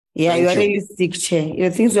Yeah, you are really sick, Chair.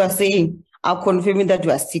 The things you are saying are confirming that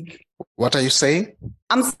you are sick. What are you saying?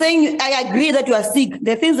 I'm saying I agree that you are sick.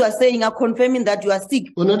 The things you are saying are confirming that you are sick.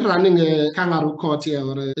 We're not running a kangaroo court here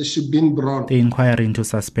or a Shibin Braun. The inquiry into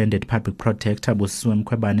suspended public protector Busisiwe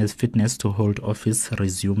Mkhwebane's fitness to hold office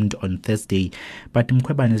resumed on Thursday, but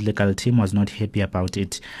Mkhwebane's legal team was not happy about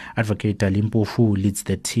it. Advocate Dali Mpofu, who leads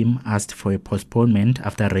the team, asked for a postponement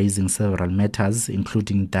after raising several matters,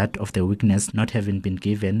 including that of the witness not having been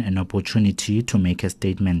given an opportunity to make a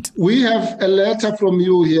statement. We have a letter from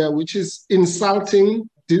you here which is insulting,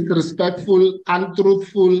 disrespectful,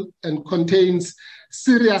 untruthful, and contains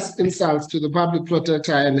serious insults to the public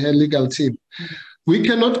protector and her legal team. We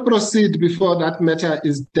cannot proceed before that matter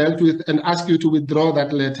is dealt with and ask you to withdraw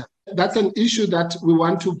that letter. That's an issue that we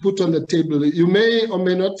want to put on the table. You may or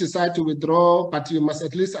may not decide to withdraw, but you must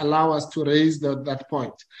at least allow us to raise that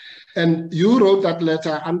point. And you wrote that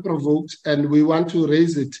letter unprovoked, and we want to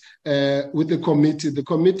raise it with the committee. The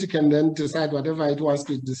committee can then decide whatever it wants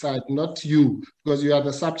to decide, not you, because you are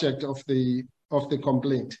the subject of the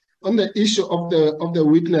complaint. On the issue of the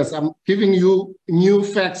witness, I'm giving you new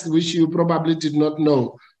facts which you probably did not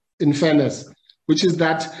know, in fairness, which is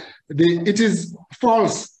that it is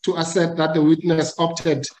false to assert that the witness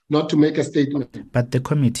opted not to make a statement. But the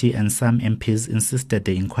committee and some MPs insisted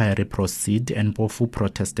the inquiry proceed, and Mpofu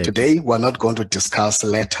protested. Today, we're not going to discuss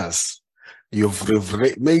letters. You've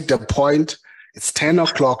made the point. It's 10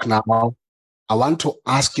 o'clock now. I want to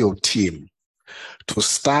ask your team to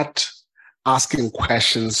start asking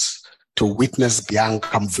questions to witness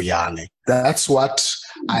Bianca Mvuyane. That's what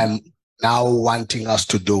I'm now wanting us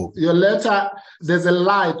to do. Your letter, there's a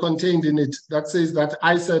lie contained in it that says that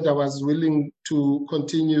I said I was willing to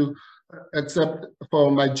continue except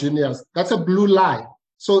for my juniors. That's a blue lie.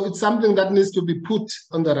 So it's something that needs to be put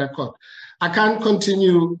on the record. I can't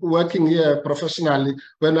continue working here professionally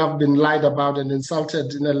when I've been lied about and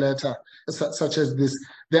insulted in a letter such as this.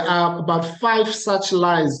 There are about 5 such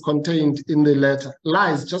lies contained in the letter.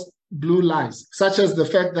 Lies, just blue lies, such as the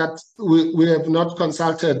fact that we have not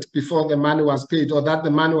consulted before the money was paid, or that the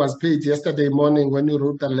money was paid yesterday morning when you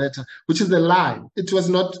wrote the letter, which is a lie. It's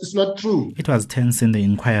not true. It was tense in the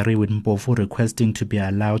inquiry, with Mpofu requesting to be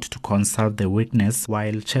allowed to consult the witness,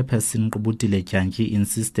 while Chairperson Qubutile Jantyi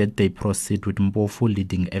insisted they proceed with Mpofu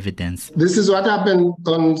leading evidence. This is what happened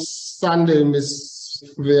on Sunday,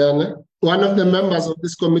 Ms. Mvuyane. One of the members of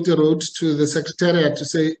this committee wrote to the Secretariat to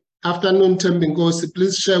say, "Afternoon, Thembinkosi,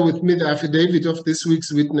 please share with me the affidavit of this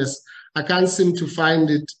week's witness. I can't seem to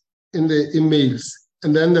find it in the emails."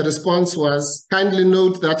 And then the response was, "Kindly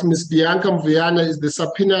note that Ms. Bianca Mvuyane is the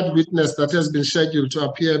subpoenaed witness that has been scheduled to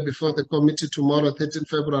appear before the committee tomorrow, 13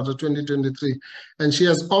 February 2023, and she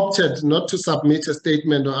has opted not to submit a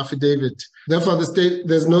statement or affidavit. Therefore,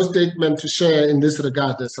 there's no statement to share in this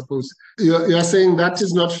regard, I suppose." You are saying that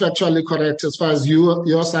is not factually correct as far as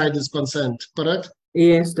your side is concerned, correct?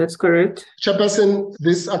 Yes, that's correct. Chairperson,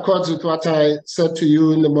 this accords with what I said to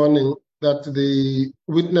you in the morning, that the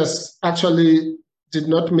witness actually did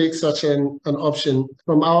not make such an option.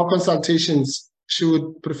 From our consultations, she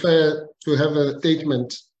would prefer to have a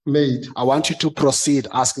statement made. I want you to proceed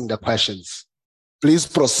asking the questions. Please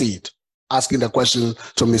proceed asking the question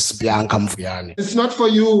to Ms. Bianca Mvuyane. It's not for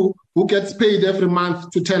you who gets paid every month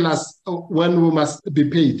to tell us when we must be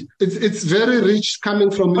paid. It's very rich coming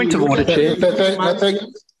from Point you. Point of order, Chair.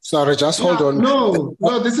 Sorry, just hold on. No,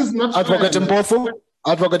 this is not Advocate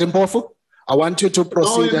Mpofu, I want you to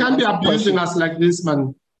proceed. No, you can't be abusing us like this,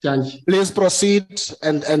 man. Jantyi. Please proceed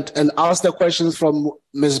and ask the questions from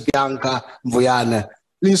Ms. Bianca Mvuyane.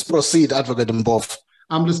 Please proceed, Advocate Mpofu.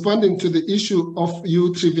 I'm responding to the issue of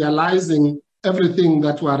you trivializing everything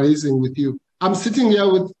that we're raising with you. I'm sitting here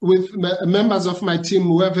with members of my team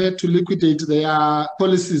who have had to liquidate their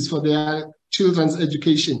policies for their children's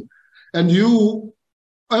education. And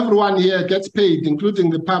everyone here gets paid, including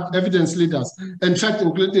the evidence leaders, in fact,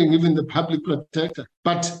 including even the public protector.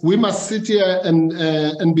 But we must sit here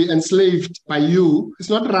and be enslaved by you. It's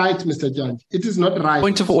not right, Mr. Jantyi. It is not right.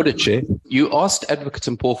 Point of order, Chair. You asked Advocate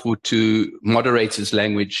Mpofu to moderate his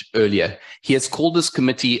language earlier. He has called this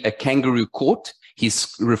committee a kangaroo court.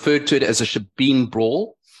 He's referred to it as a Shibin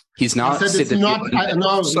brawl. He's now said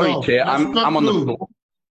that... Sorry, Chair, I'm on the floor.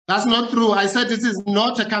 That's not true. I said it is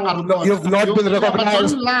not a kangaroo court. You've not been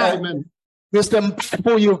recognized. Don't lie, man. Mr.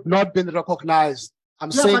 Mpofu, you've not been recognized.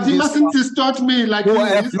 I'm saying but you mustn't distort me like you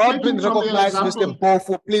have not been recognized, Mr.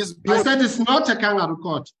 Mpofu. Please mute. I said it's not a kangaroo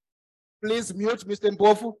court. Please mute, Mr.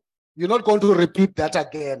 Mpofu. You're not going to repeat that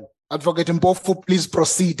again. Advocate Mpofu, please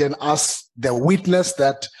proceed and ask the witness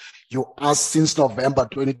that You asked since November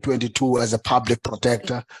 2022 as a public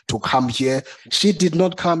protector to come here. She did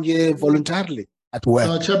not come here voluntarily at work.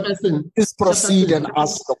 Chairperson, Please proceed Chairperson, and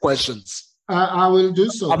ask the questions. I will do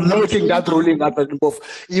so. I'm noting that ruling at the move.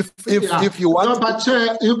 If you want, no, but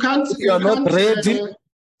Chair, you can't. If you are not ready,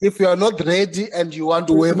 if you are not ready and you want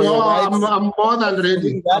to waive your rights, I'm more than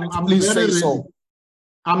ready. I'm please very say ready. so.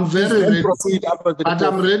 I'm very ready. Proceed after the but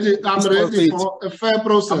I'm ready. I'm ready for a fair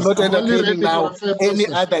process. I'm not entertaining now any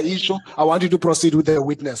other issue. I want you to proceed with the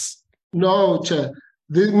witness. No, Chair.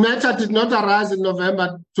 The matter did not arise in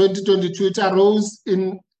November 2022. It arose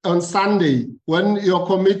on Sunday when your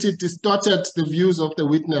committee distorted the views of the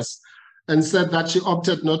witness and said that she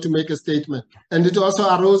opted not to make a statement. And it also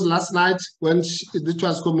arose last night when it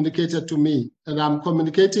was communicated to me, and I'm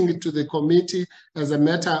communicating it to the committee as a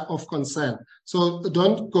matter of concern. So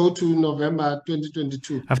don't go to November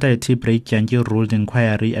 2022. After a tea break, Kyangi ruled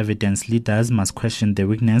inquiry evidence leaders must question the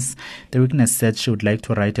witness. The witness said she would like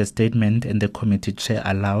to write a statement, and the committee chair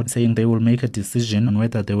allowed, saying they will make a decision on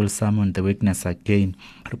whether they will summon the witness again.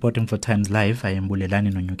 Reporting for Times Live, I am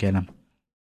Bulelani Nonyukela.